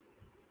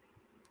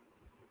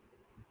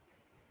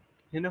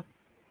You know,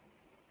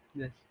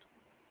 just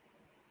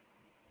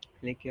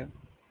like yeah.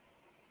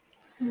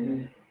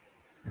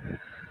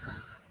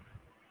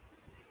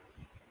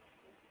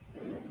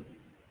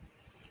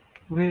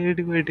 Where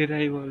do I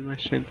derive all my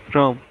strength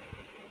from?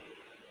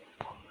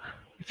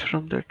 It's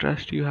from the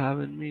trust you have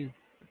in me.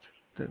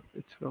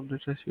 It's from the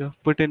trust you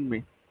have put in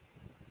me.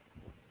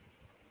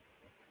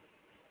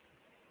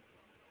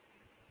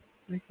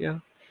 Like yeah,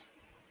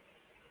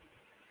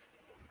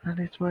 and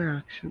it's my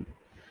action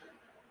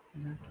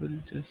that will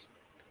just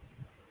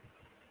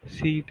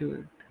see to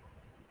it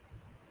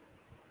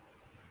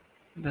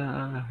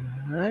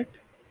that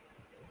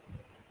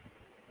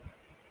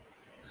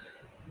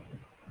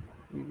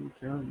you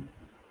can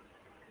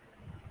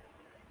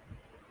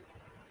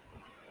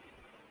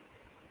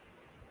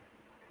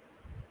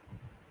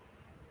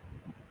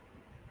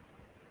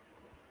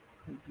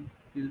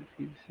you'll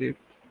feel safe.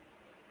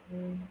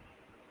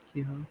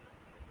 Yeah,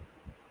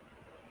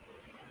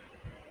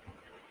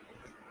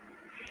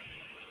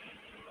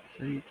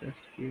 so you trust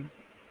you.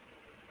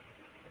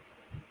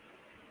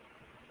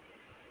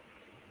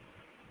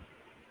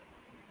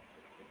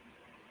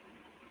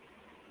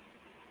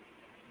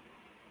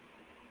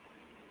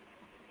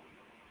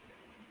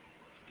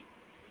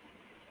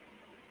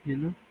 You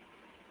know,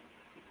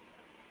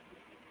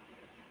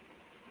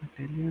 I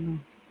tell you, no,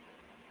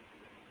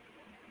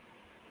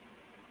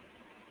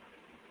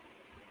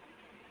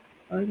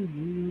 I don't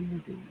know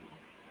anything.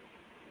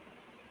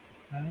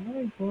 Have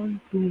I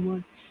gone too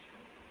much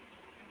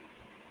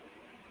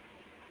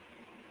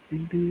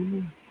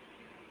into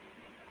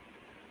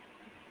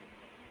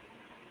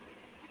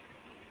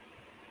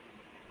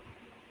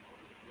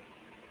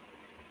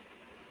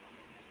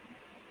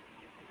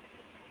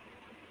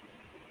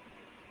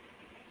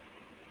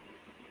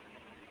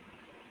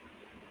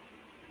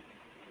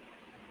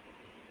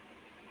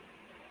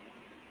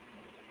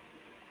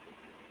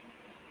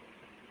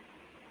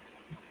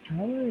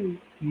have I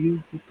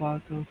used the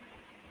path of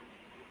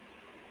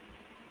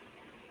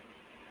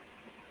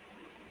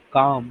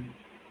calm?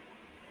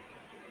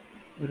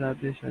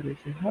 Rather, shall I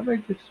say, have I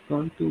just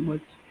gone too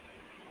much,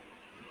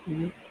 you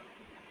know,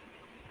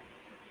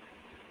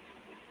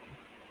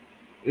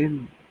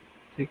 in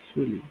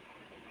sexually,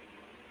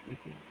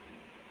 like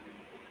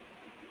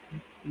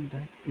in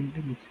that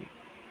intimacy?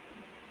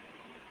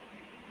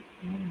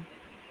 Yeah.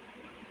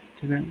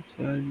 Sometimes,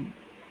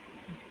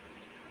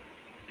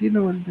 do you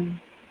know one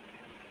thing?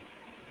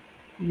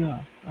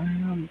 Yeah, I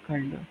am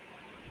kind of.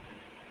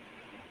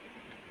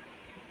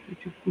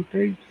 Which of two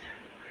types?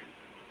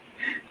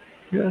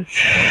 Yes,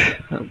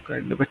 I'm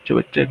kind of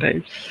bacha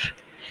types.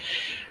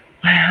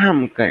 I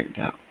am kind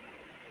of,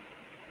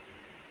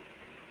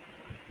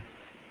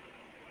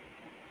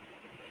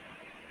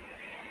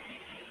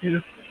 you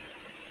know,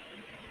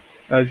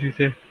 as you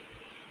say,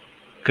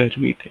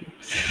 curvy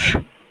types.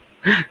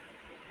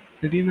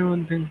 Did you know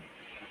one thing?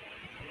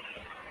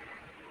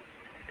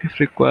 If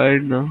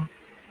required now,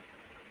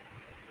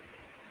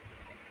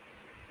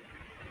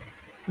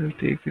 I'll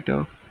take it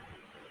off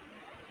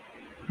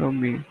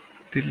from me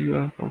till you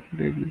are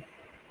comfortable.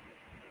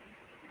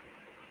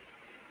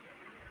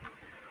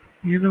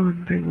 You know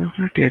one thing, I'm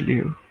gonna tell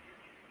you.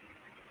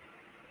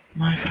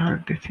 My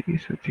fantasy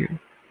is with you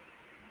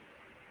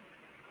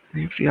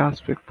in every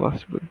aspect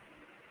possible.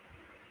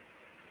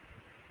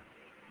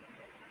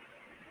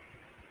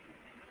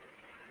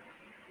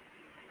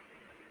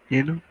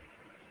 You know,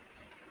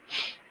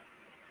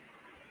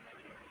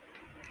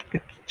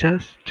 it's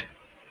just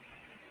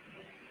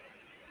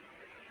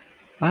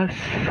us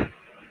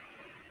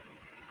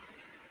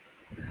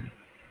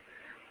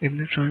in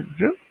the drawing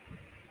room,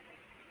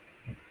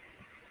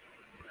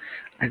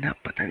 and आप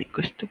पता नहीं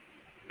कुछ तो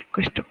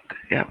कर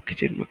रहे आप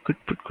kitchen में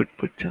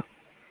कुट जाओ,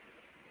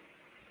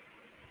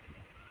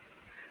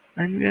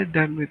 and we are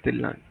done with the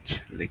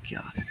lunch. Like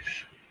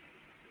yes,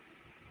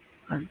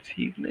 and it's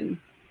evening,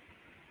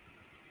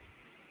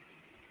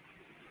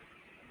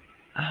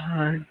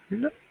 and you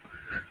know,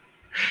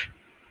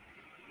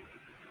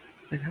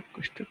 when आप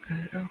कुछ तो कर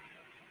रहे हो,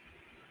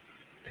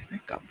 then I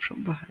come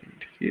from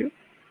behind you,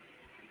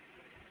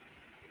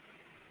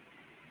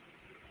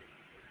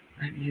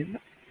 and you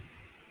know,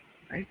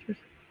 I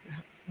just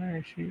wrap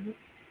my you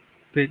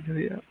below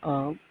your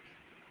arm.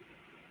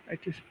 I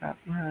just wrap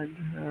my hand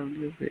around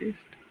your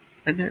waist,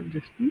 and I'm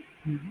just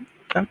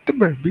अब तो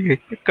मैं भी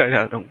यही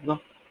करा रहूंगा,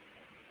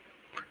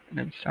 and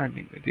I'm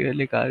standing with you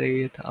like आ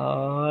रही है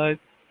था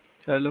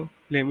चलो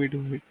let me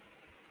do it.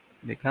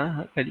 देखा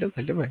हाँ कर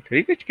लो मैं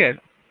थोड़ी कुछ कह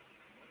रहा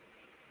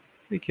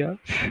हूँ क्या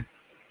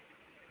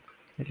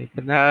like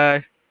बंदा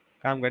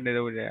काम करने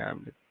दो मुझे I'm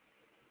like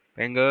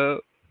पेंगो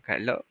कर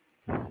लो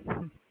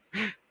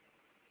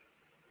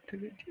तो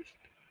just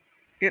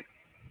get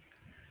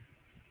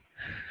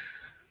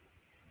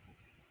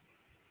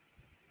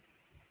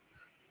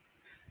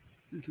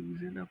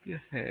loosen up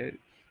your hair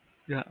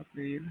जहाँ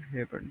आपने ये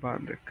हेयर बैंड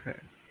बांध रखा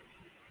है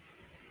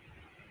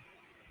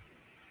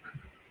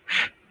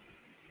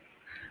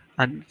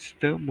and it's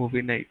the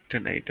movie night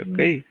tonight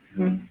okay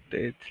so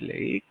it's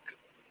like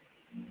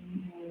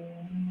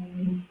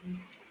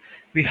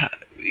we have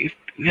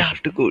we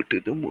have to go to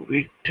the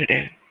movie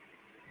today.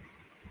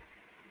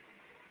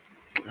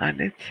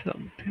 And it's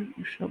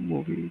some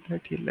movie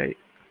that you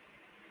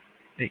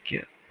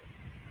yeah,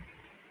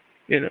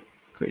 you know,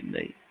 good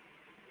night,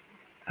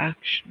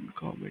 action,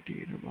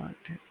 comedy,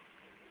 romantic,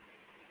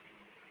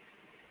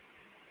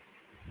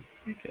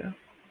 yeah.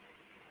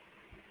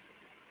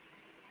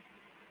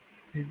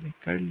 Then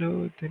I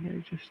low, then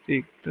I just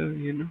take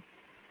the,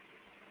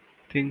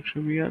 things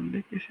from you,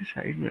 हमने किसी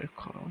side में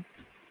रखा,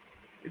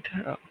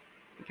 इधर आओ,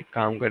 मुझे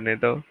काम करने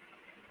दो,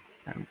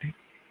 हमने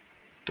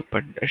तो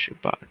पंडा से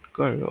बात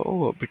करो,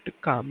 वो भी तो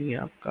काम ही है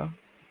आपका,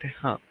 ते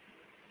हाँ,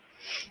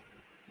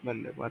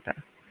 बंदे बता,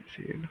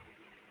 ऐसे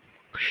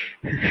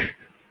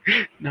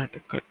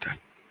नाटक करता,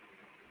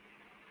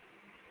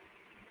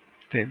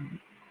 then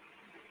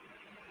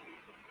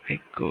I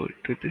go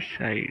to the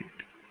side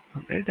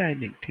on the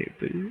dining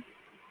table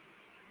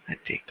and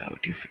take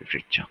out your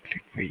favorite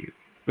chocolate for you.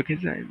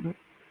 Because I know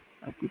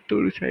आपको तो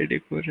side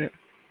एक हो रहा है.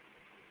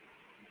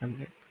 I'm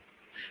like,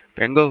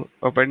 Pengo,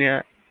 open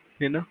your,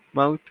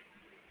 mouth.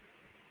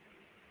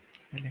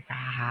 I'm like,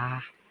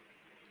 ah.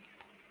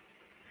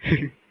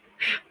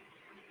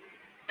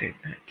 Then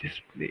I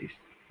just place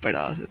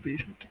बड़ा सा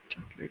piece of the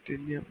chocolate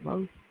in your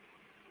mouth.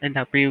 And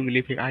अपनी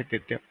उंगली फेंका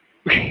देते हो.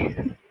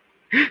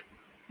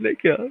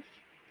 Like yes.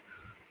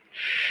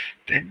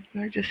 Then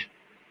I just,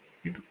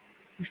 you know,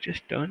 you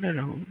just turn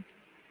around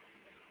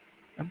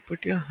and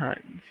put your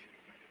hands,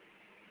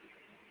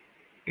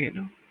 you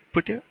know,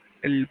 put your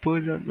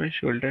elbows on my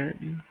shoulder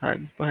and your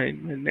hands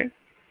behind my neck,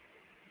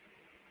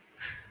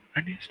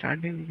 and you're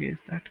standing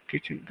against that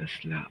kitchen का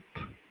slab.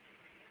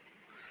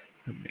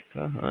 हमने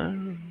कहा हाँ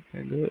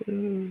hello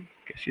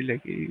कैसी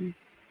लगी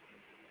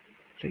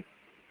like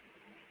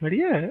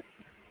बढ़िया है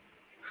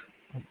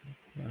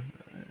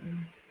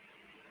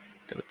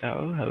तो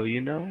बताओ हाउ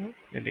यू नो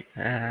मैंने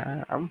कहा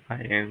आई एम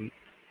फाइन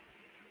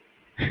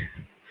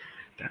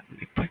तो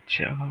हमने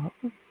पूछा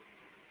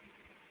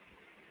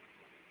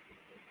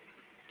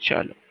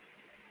चलो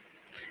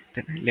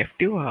then I left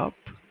you up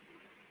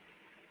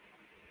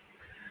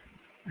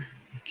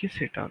make you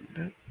sit on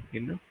the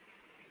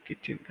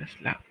kitchen का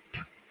slab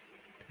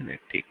then I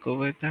take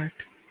over that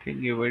thing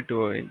you were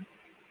doing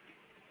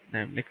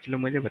I'm like चलो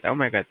मुझे बताओ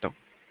मैं करता हूँ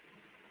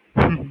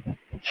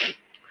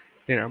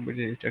then आप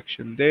मुझे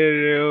इंस्ट्रक्शन दे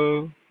रहे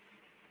हो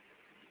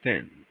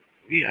then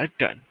we are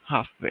done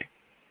halfway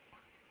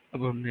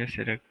अब हमने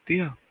ऐसे रख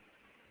दिया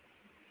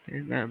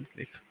then I'm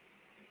like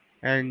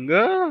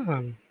anger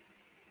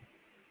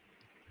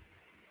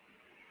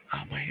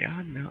am I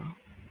on now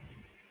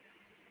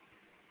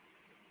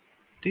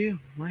do you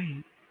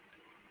mind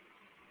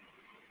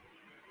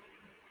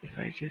if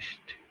I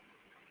just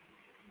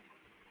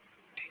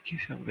take you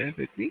somewhere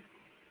with me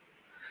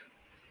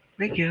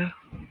like yeah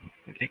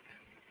like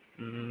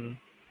mm,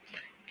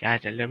 क्या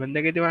चल रहा है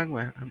बंदे के दिमाग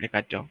में हमने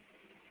कहा जाओ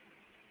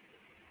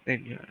then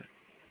you're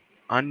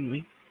on me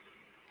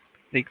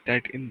like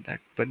that in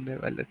that बंदे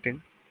वाला thing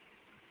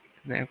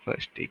and I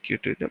first take you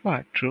to the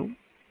bathroom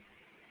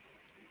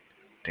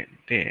then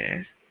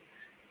there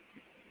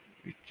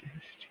we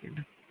just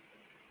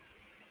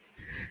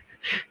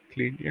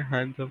clean your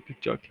hands of the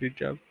chocolate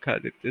jam खा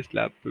देते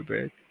slab पे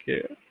बैठ के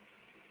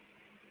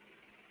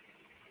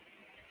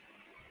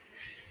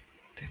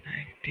then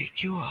I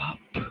take you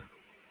up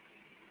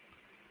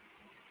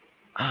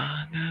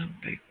and I'm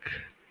like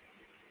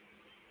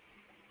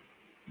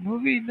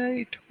movie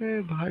night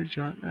में बाहर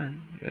जाना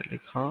है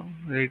like हाँ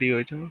रेडी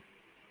हो जाओ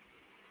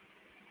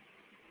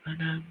and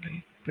I'm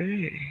like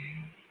babe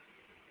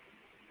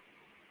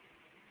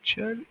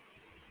चल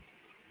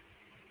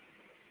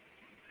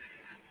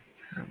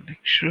I'm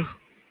like sure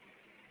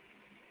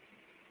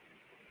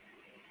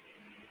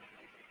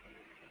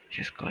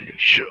just call you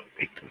sure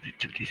एकदम से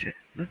जल्दी से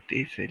ना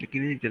तेज से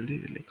लेकिन एक जल्दी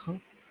से लिखो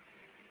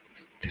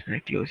then I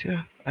close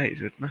your eyes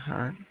with my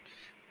hand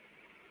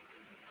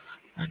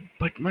and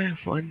put my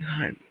one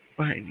hand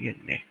behind your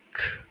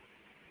neck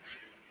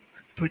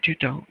put you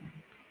down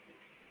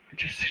and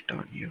just sit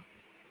on you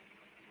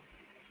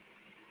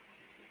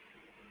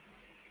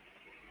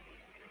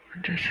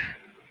and just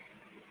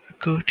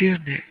go to your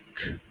neck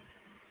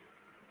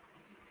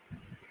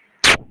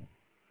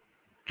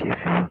give you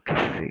a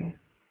kissy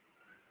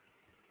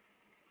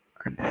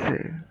and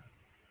say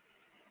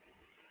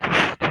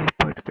just stay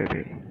put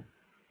baby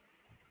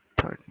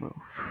don't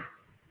move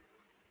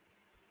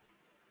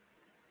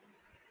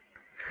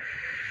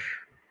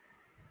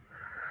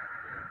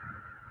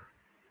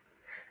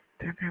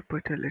then I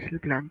put a little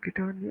blanket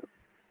on you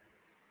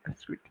a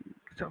sweetie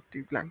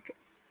softy blanket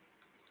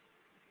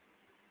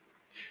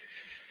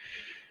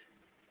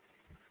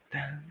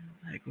then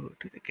I go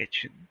to the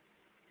kitchen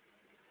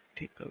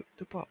take out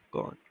the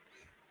popcorn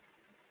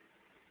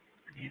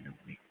and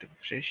make them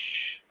fresh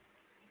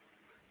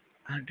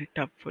and a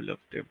tub full of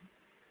them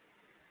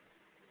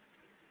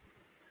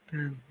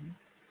then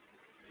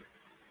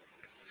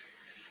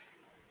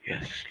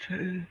you're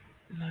still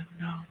lying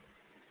down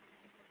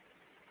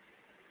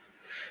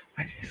I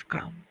just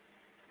come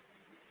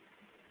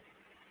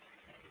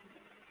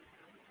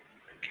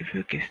give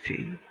you a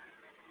kissy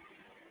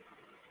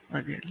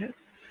on your lip,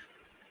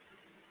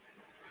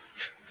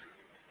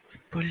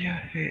 pull your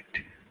head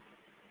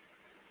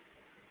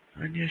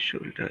on your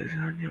shoulders,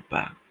 on your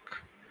back,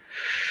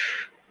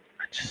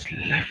 and just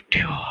lift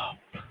you up.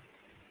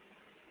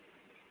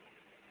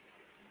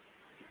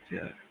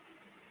 Your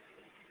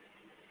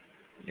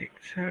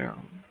legs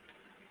around,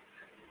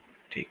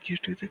 take you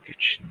to the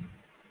kitchen,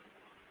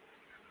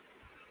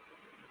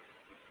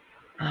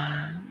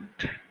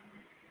 and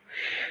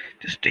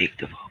just take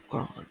the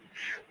popcorns,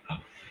 a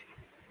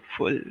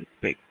full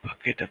big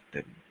bucket of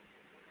them.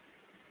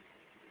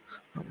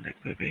 I'm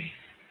like, baby,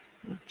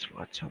 let's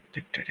watch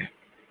something today.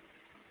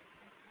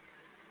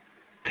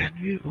 Then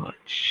we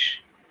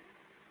watch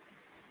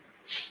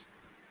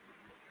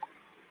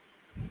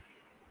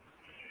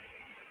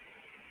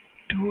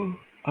two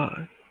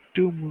uh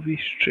two movies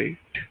straight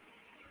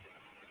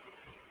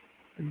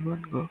in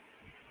one go.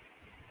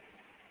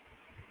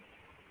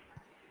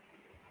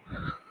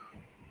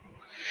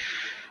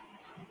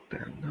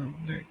 Then I'm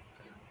like,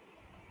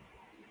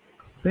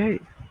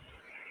 babe,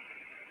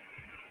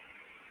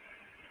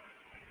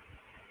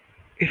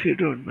 if you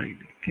don't mind,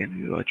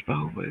 can we watch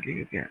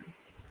Bahubali again?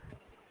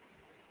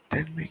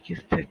 Then make you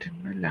sit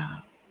in my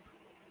lap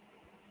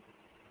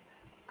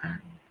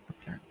and a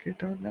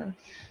blanket on us,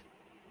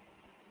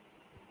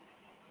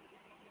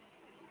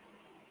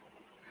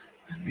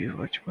 and we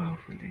watch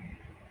Bahubali.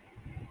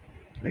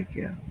 Like,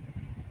 yeah,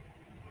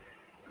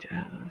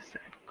 just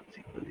that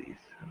cozy cozy.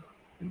 So,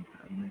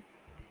 I'm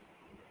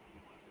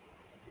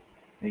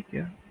like,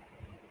 yeah,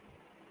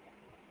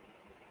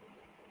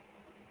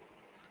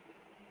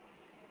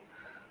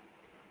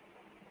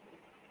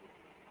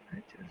 I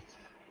just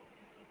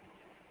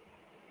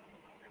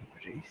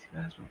embrace you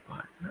as my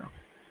partner.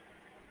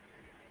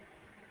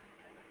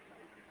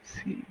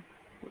 See,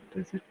 what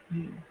does it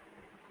mean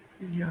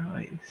in your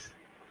eyes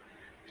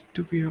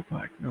to be a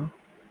partner?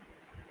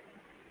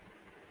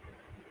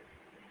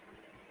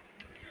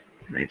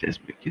 And I just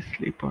make you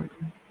sleep on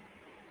me.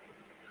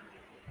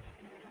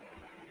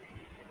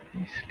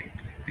 You sleep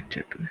like a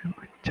chattu hai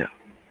bachcha.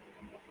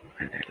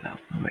 And I love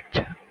my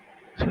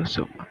bachcha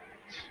so much.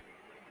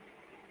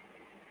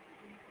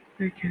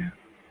 Like, yeah.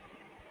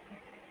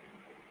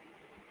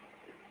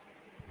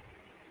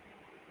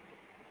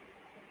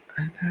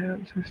 And I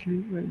also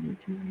sleep while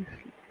making you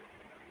sleep.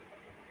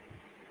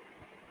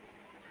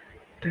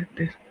 Then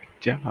this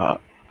bachcha,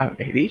 a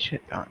very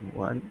shaitan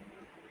one,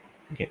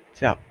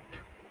 gets up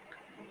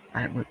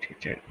and मुझे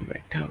चढ़ के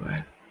बैठा हुआ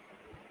है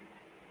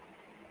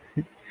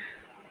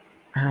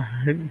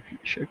and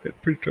शक्ल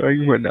पे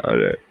drawing बना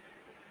रहा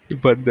है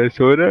बंदा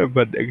सो रहा है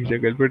बंदे की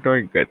शक्ल पे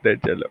ड्राइंग करता है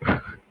चलो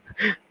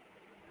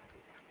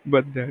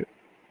बंदा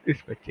इस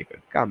बच्चे का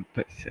काम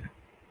फंस है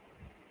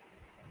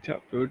जहाँ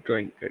पे वो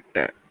ड्राइंग करता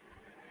है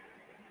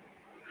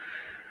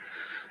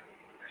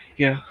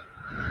क्या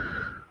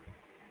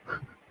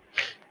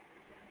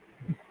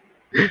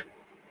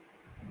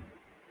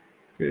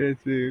फिर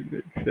ऐसे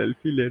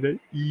सेल्फी ले रहा है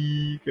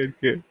ई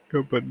करके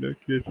तो बंदा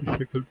की ऐसी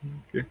शक्ल बना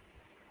के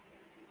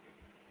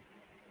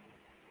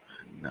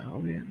now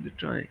we end the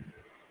drawing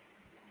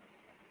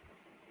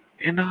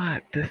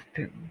at this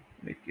thing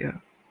like yeah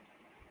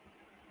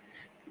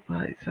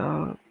भाई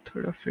साहब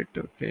थोड़ा फिट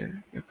हो गया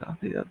या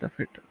काफी ज्यादा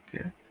फिट हो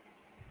गया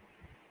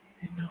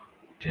you know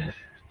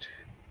just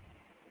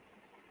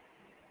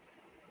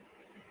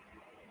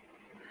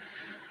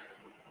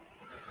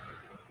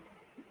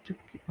जब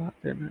की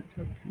बात है ना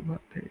जब की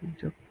बात है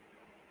जब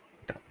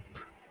तब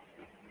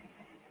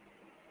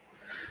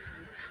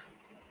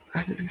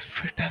I'll be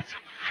fit as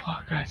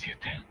fuck as you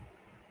think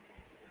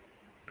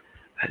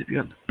I'll be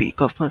on the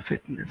peak of my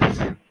fitness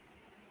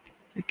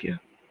like yeah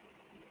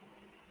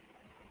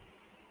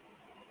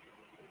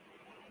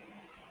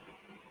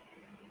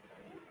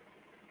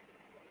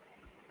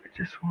I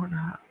just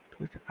wanna have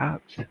those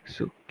abs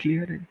so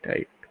clear and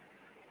tight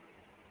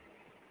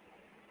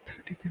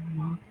that you can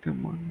mark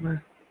them on my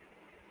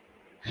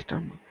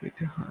stomach with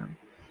your hand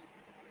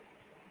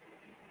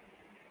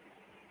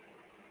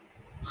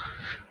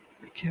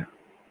like yeah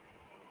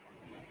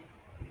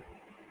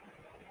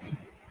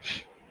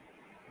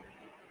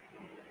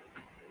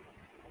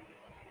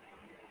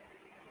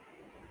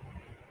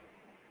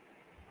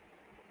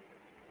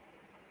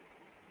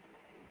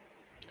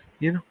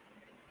you know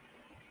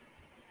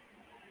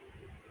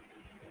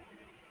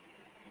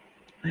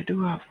I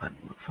do have one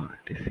more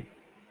fantasy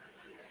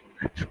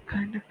it's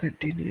kind of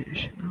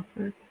continuation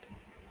of it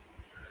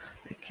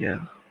like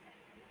yeah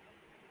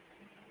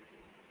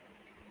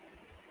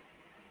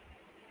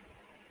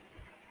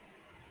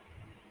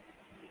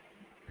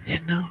you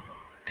know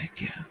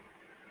like yeah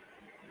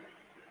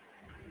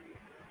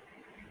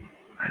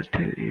I'll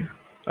tell you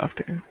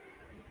after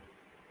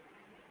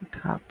what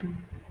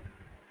happened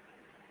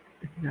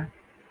in that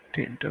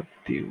tent of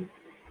dew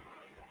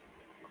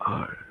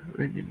or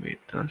when you made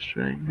those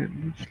drawings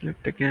and you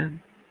slept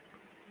again.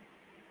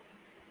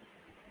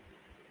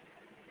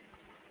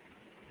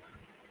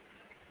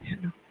 You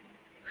know,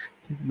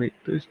 you made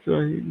those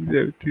drawings,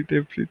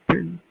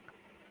 everything,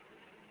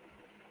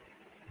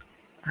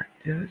 and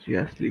just you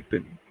are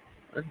sleeping.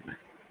 And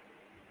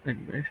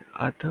and मैं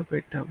आधा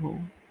बैठा हूँ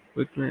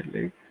with my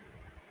legs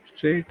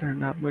straight and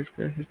not much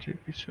capacity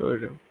to show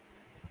up.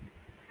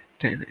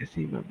 Then I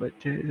see my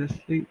bacha is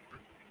asleep,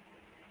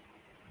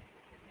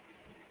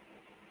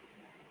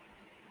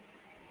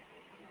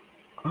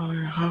 or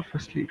half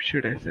asleep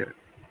should I say,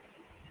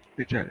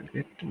 which I'll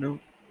get to know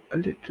a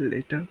little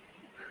later.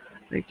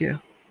 Like yeah,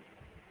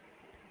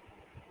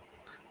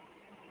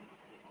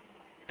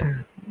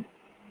 then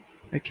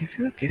I give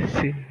you a kiss,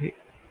 say hey,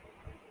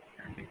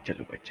 I'm like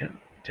chalo bacha,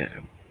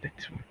 chalo,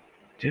 let's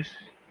just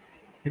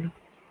you know,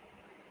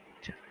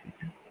 just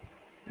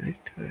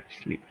let her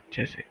sleep,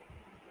 just say,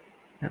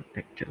 I'm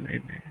like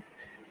chalo,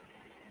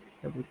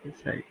 अब उधर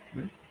side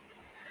में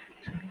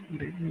चलो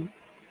let me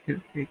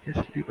make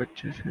her sleep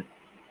अच्छे से,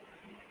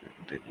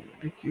 then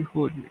make you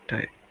hold me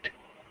tight.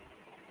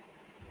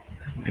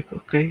 मेरे को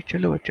कहीं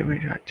चलो बच्चे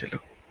मेरे साथ चलो.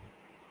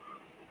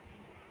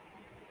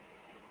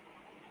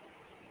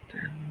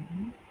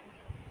 Then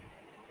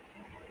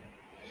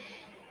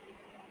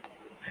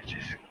I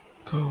just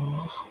go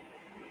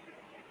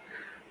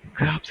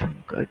grab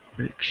some good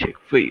milkshake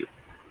for you.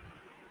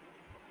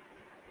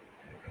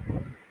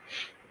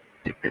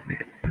 जो मैंने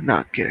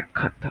बना के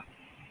रखा था.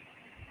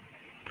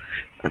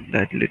 And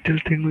that little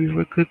thing we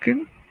were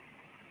cooking,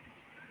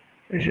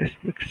 I just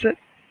mix it,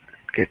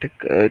 get a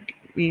good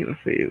meal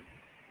for you.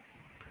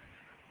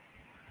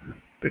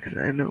 Because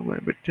I know my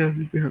butcher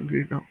will be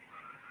hungry now.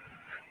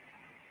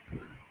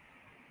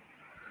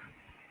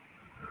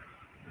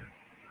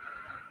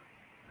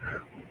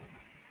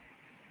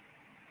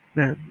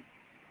 Then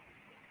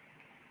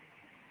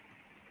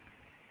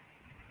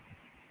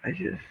I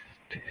just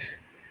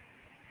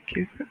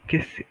give her a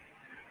kissy.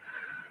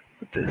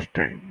 But this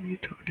time you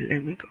don't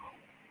let me go.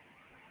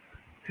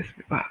 Kiss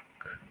me back.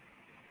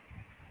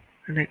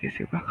 And I kiss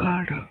you back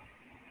harder.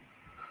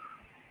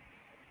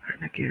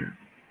 And again,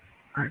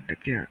 and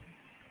again,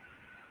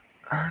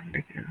 and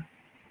again.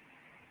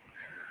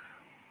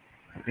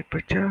 And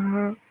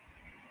butcher,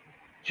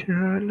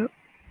 chalo.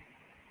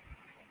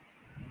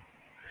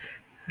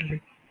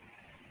 Like,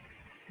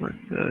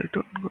 one girl,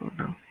 don't go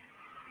now.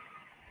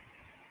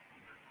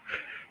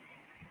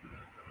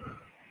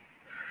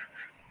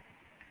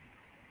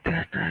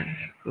 Then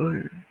I go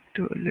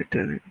into a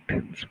little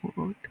intense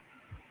mode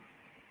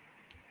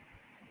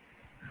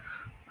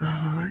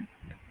and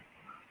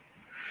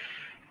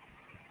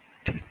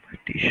take my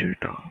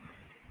t-shirt off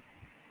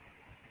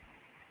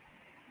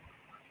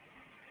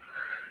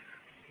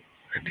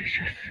and I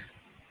just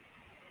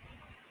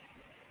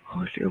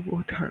hold your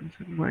both hands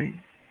in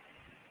mine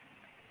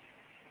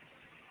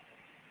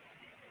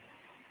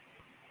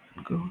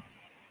and go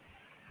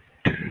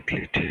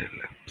directly to your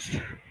lips.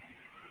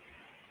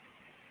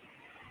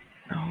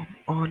 Now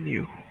I'm on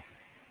you,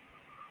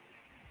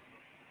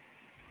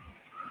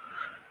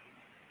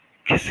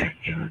 kissing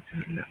you on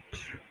your lips,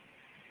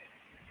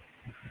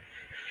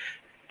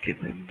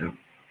 giving them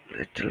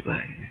little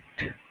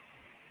bite.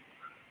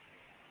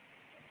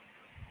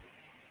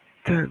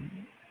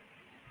 Then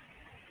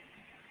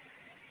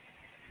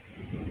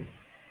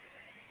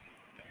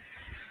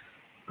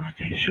on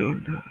your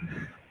shoulders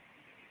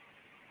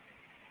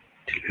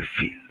till you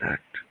feel that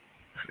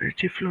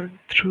energy flowing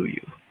through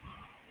you.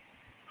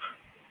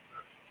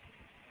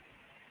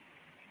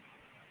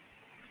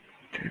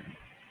 Then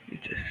you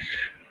just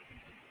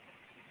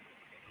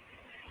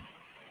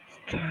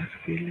start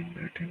feeling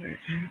that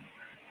energy.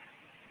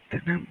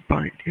 Then I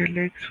bind your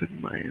legs with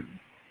mine,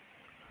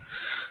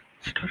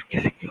 start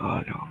kissing you all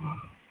over.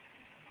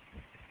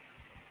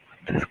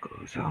 This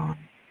goes on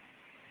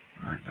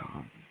and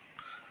on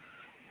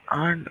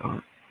and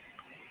on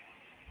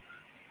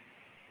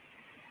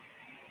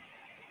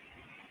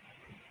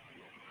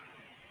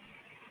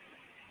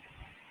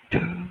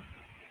till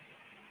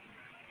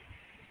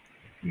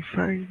we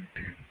find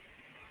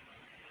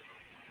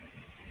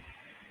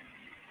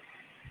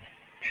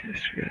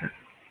just we are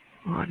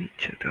on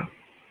each other.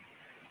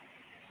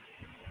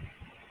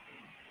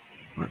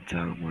 Once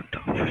I'm on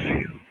top of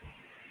you,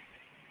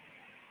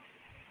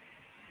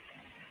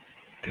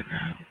 then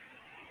I'm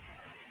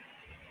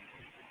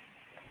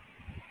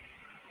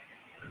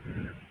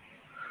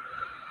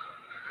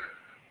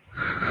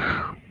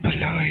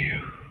below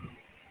you,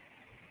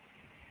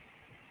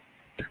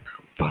 then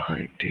I'm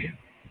behind you,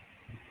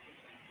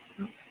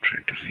 in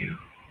front of you.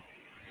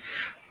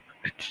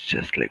 It's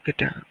just like a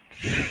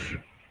dance,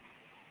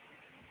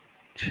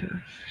 just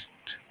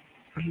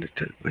a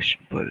little push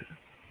pull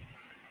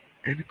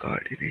and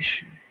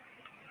coordination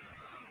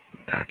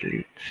that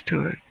leads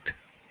to it.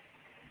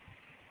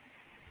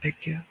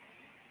 Like yeah,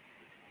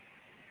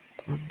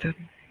 and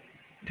then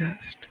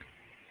just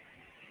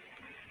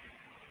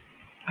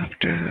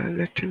after a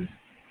little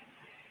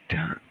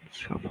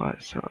dance of our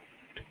sort,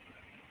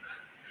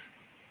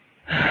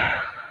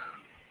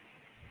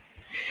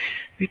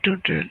 we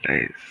don't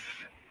realize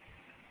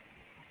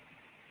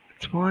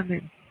it's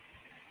morning.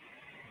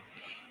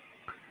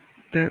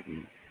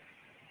 Then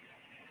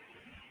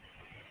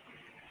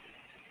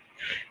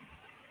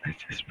I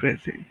just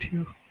present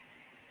you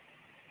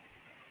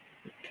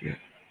with your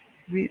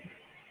meal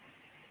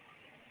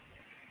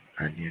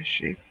and you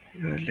shake.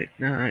 You're like,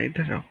 nah,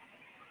 either no.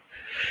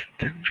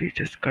 Then we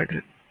just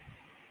cuddle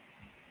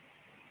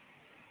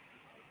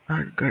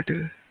and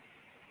cuddle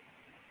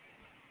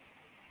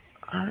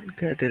and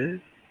cuddle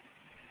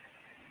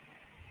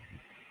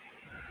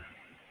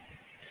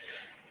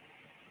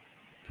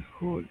the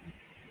whole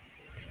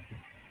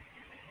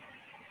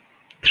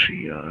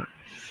 3 hours.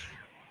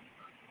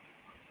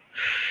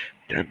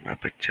 Then my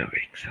bacha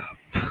wakes up.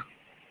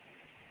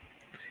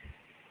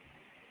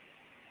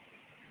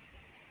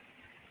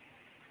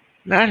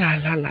 La la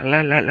la la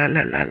la la la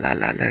la la la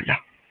la la la.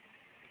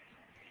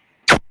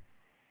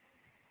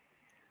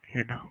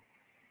 You know.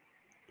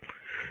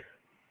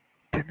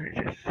 Then I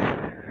just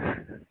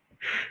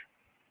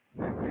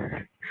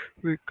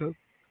wake up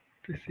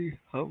to see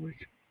how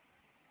much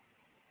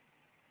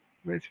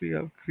mess we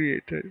have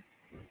created.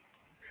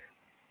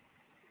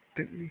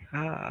 Then we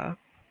have,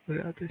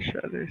 rather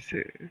shall I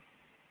say,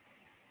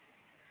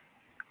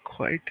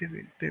 quite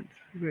an intense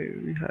way.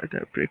 We had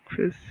our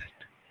breakfast,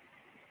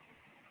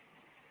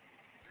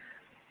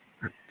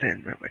 and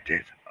then my bacha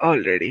is all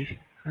ready,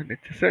 and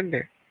it's a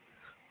Sunday.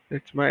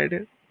 It's my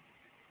day.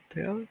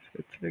 Yeah,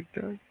 it's like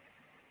that.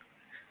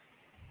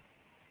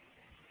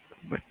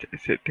 Bacha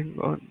is sitting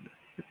on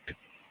the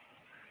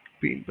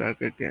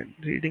beanbag again,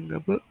 reading a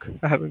book,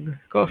 having a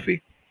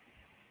coffee.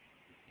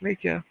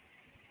 Like, yeah,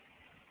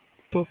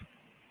 perfect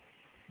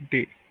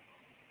day.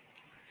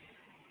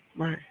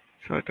 My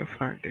sort of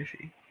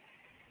fantasy.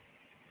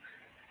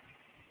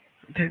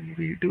 Then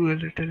we do a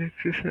little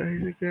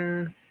exercise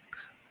again.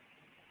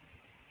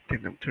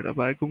 Then हम थोड़ा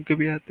बाहर घूम के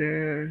भी आते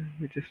हैं.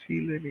 We just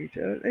feel the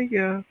nature. Like,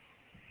 yeah,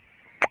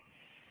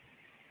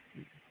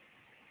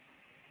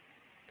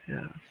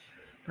 yes,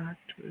 that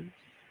was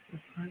a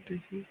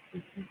fantasy.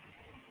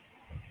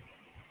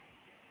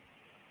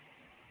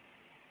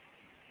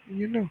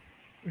 You know,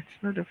 it's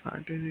not a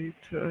fantasy.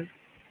 It's a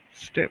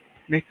step,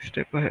 next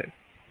step ahead.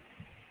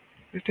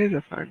 It is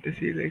a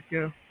fantasy. Like,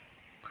 yeah,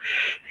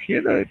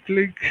 it's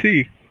like,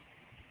 see,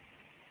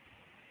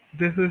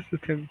 this is the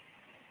thing.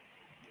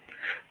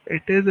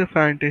 It is a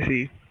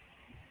fantasy,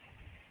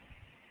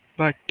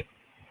 but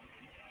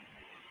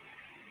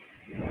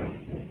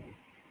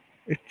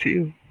it's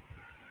you,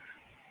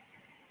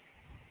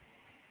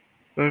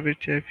 for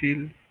which I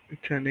feel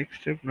it's a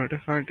next step, not a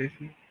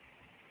fantasy.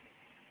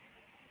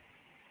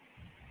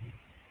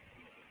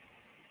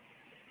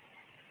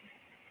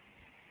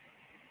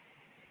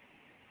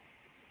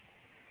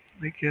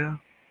 Like, yeah,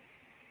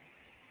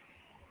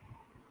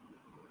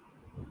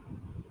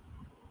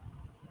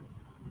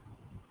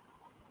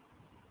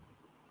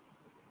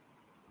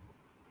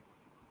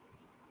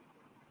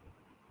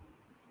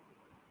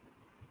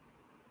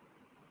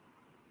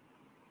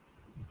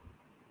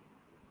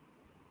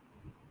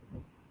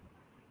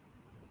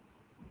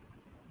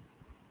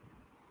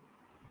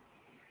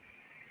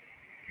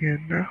 you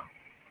know,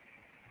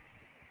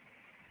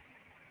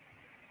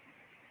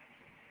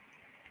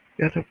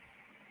 you're the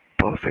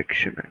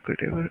perfection I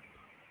could ever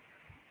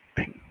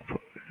think for.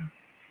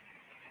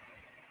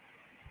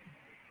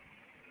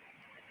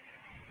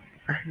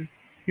 And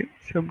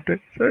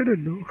sometimes I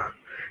don't know.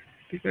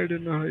 Like, I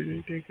don't know how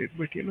you take it,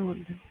 but you know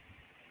one thing.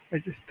 I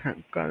just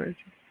thank Kanaji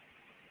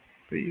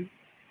for you.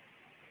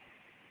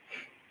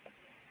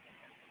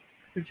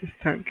 I just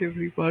thank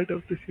every part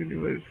of this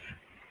universe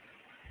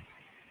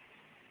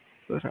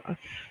for us.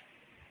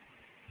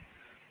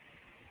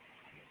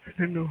 I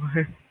don't know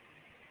why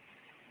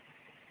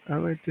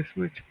am I this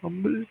much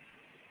humble.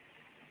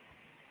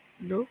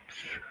 Nope.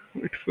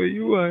 But for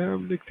you, I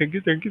am like, thank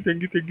you, thank you,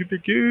 thank you, thank you,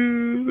 thank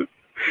you.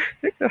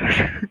 Like,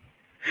 I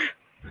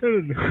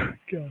don't know.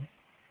 Yeah.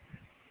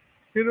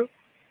 You know,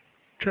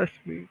 trust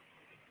me.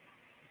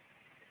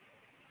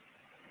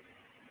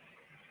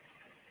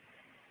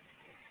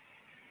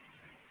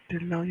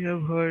 Till now, you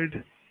have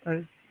heard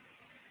I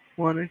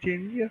wanna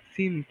change. You have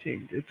seen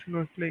change. It's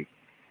not like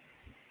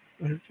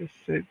I just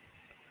said,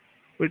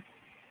 but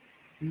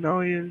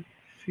now you'll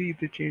see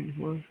the change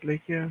more.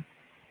 Like, yeah,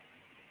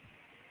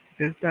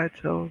 because that's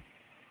how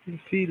you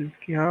feel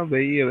कि हाँ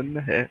भाई ये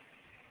बंदा है.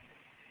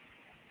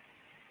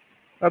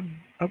 अब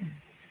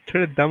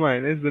थोड़ा दम आया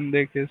ना इस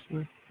बंदे के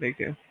इसमें. Like,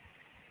 yeah.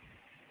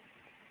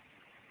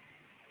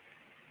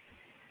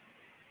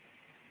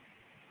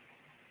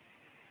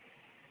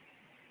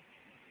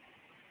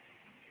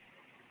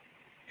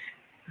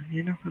 And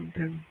you know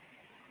something,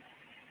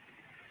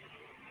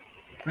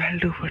 I'll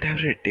do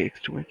whatever it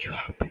takes to make you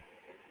happy.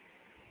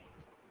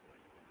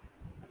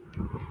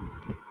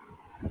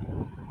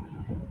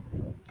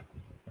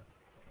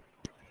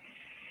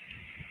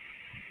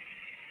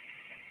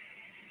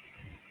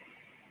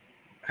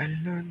 I'll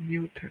learn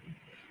new things.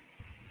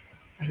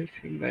 I'll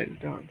sing, I'll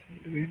dance,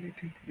 I'll do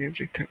anything and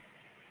everything.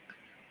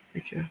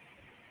 Like, yeah,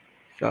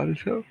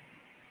 salsa,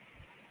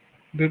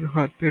 दोनों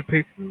हाथ पैर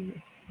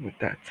फेंकना. But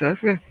that's our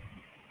way.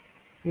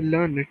 We'll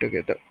learn it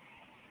together.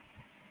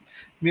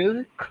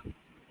 Music,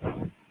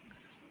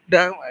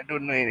 damn, I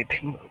don't know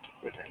anything about it,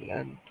 but I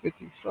learned it with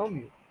you from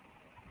you.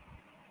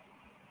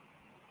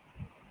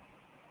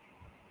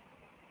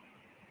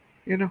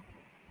 You know,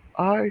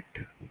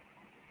 art,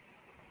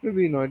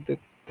 Maybe not the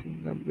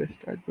thing I'm best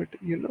at, but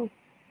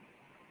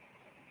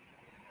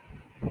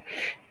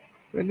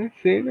when I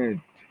say it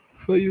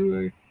for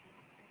you,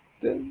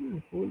 there's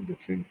a whole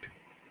different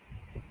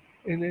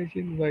energy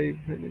and vibe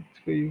when it's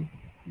for you.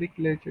 Like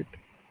legit.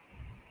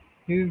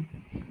 You,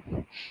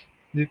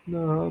 जितना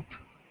आप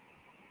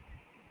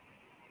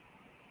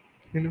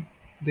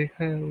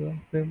देखा है होगा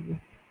हमने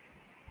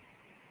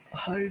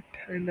heart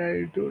and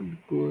I don't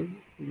go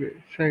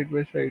side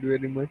by side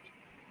very much.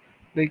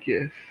 Like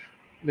yes,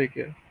 like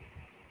yeah.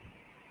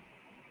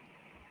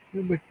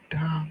 Yeah, but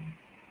damn,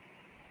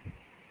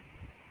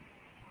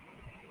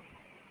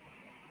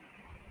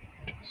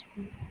 trust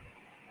me,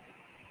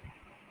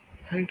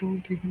 I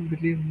don't even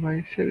believe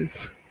myself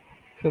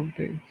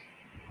sometimes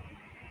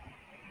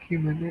कि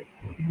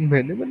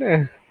मैंने बनाया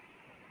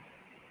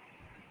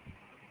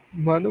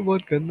मानो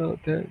बहुत गंदा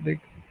होता है लाइक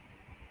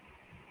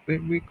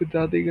मेरी कुछ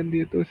ज्यादा ही गंदी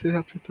है तो उस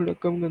हिसाब से थोड़ा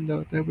कम गंदा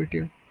होता है but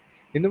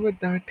but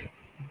that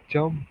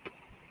jump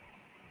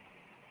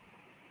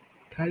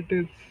that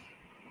is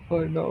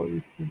for now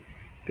you can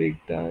take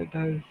that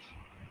as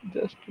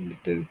just a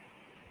little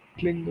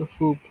cling of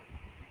hope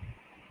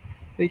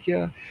like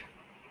yeah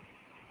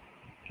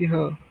कि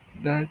हाँ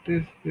that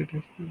is the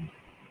distance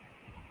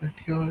that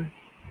your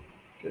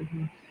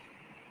presence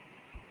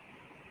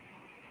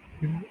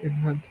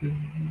enhances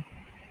me.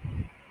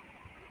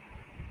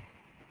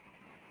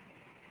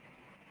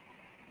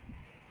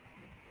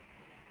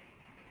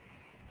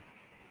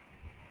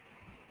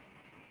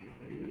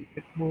 You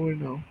get more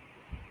now,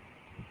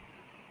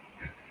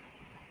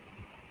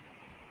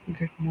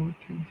 get more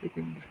things you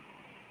can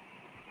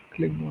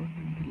cling on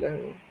and rely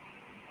on.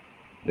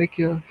 Like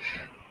yeah,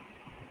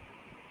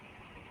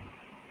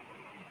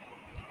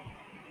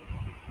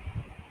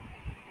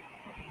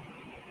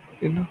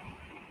 you know,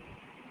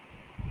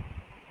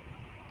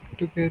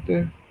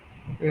 together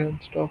we're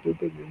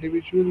unstoppable.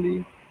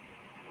 Individually,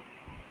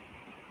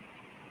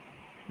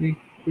 we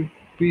could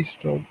be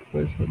stopped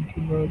by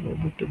something or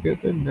another.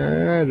 Together,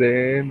 nah,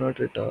 not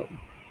at all.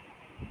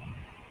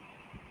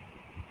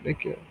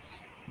 Like yeah,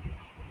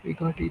 we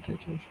got each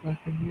other's back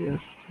and we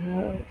are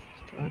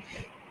just us.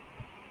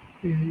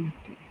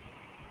 Reality.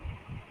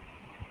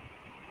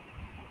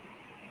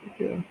 Like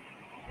yeah,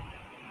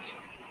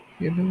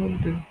 you know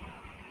what?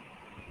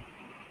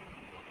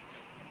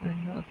 I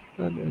asked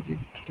Energy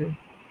today.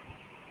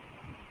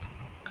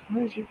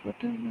 Kaji,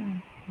 what am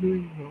I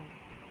doing wrong?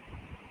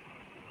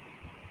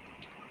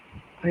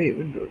 I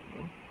even don't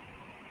know.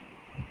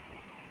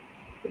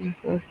 I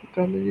just asked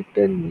Kanaji,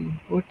 tell me,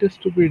 what is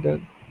to be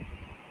done?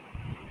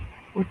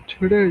 What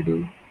should I do?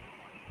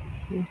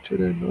 What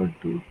should I not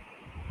do?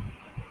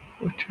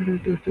 What should I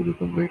do to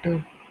become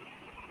better?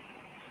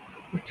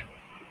 What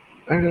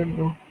I don't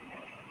know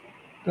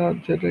the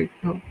answer right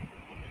now.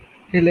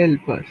 He'll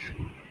help us.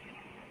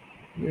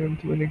 We want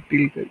to make a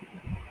deal कर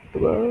लिया. तो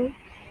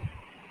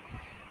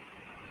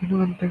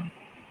one thing,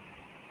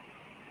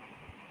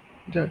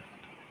 just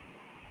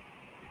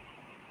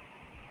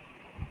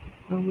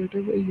now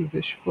whatever you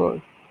wish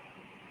for,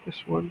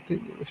 just one thing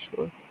you wish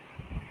for,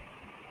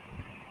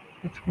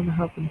 it's gonna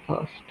happen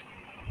fast.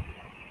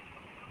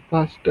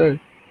 Faster.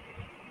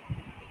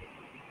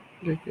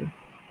 Like, yeah,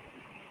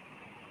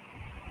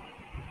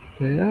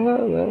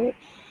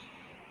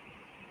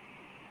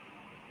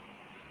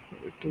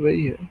 तो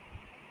वही है.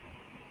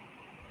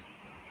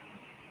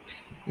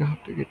 You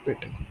have to get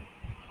better.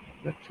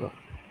 That's all.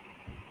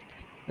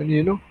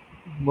 And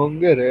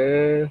मंगर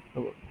है.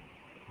 अब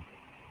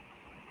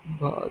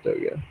बात हो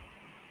गया.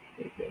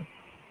 Okay.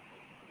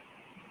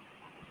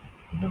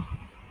 No,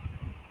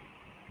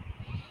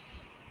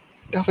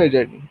 tough है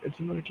journey. It's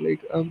not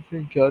like I'm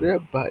saying क्या रे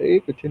भाई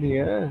कुछ नहीं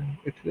है.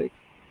 It's like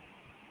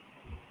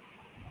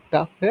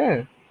tough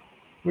है.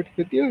 But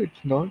with you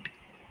it's not.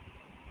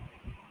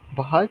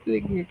 बाहर से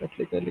देखने टफ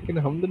लगा लेकिन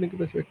हम दोनों के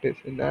पर्सपेक्टिव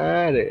से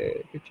ना रे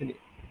कुछ नहीं.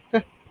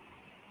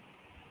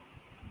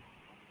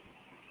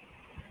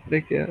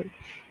 देख यार.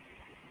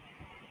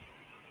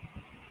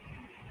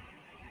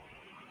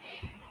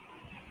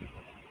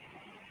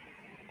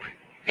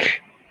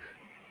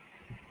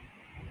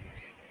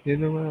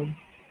 Man,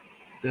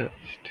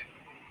 just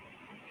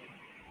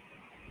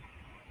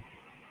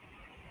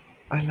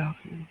I love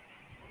you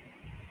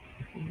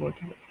from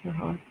bottom of my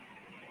heart.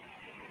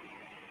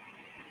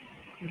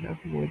 I love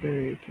you more than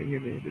anything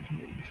in anything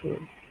in this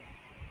world.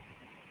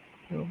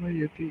 You're my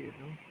yeti.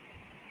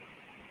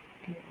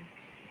 Yeah.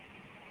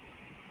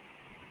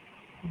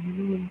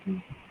 One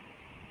thing,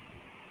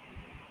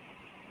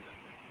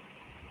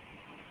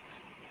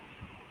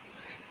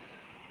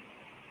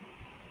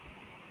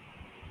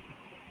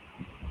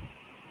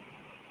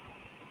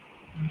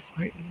 you'll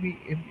find me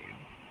in you.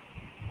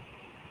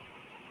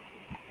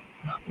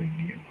 I'm in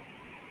you.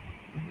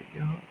 I'm in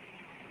your heart.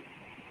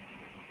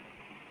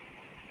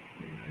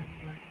 You're in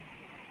mine.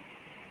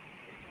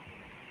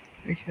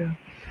 Yeah,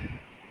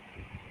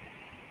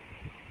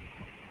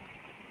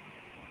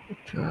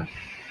 it's us.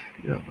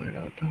 You're my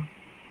Radha.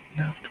 I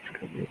have to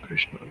become your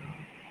Krishna now.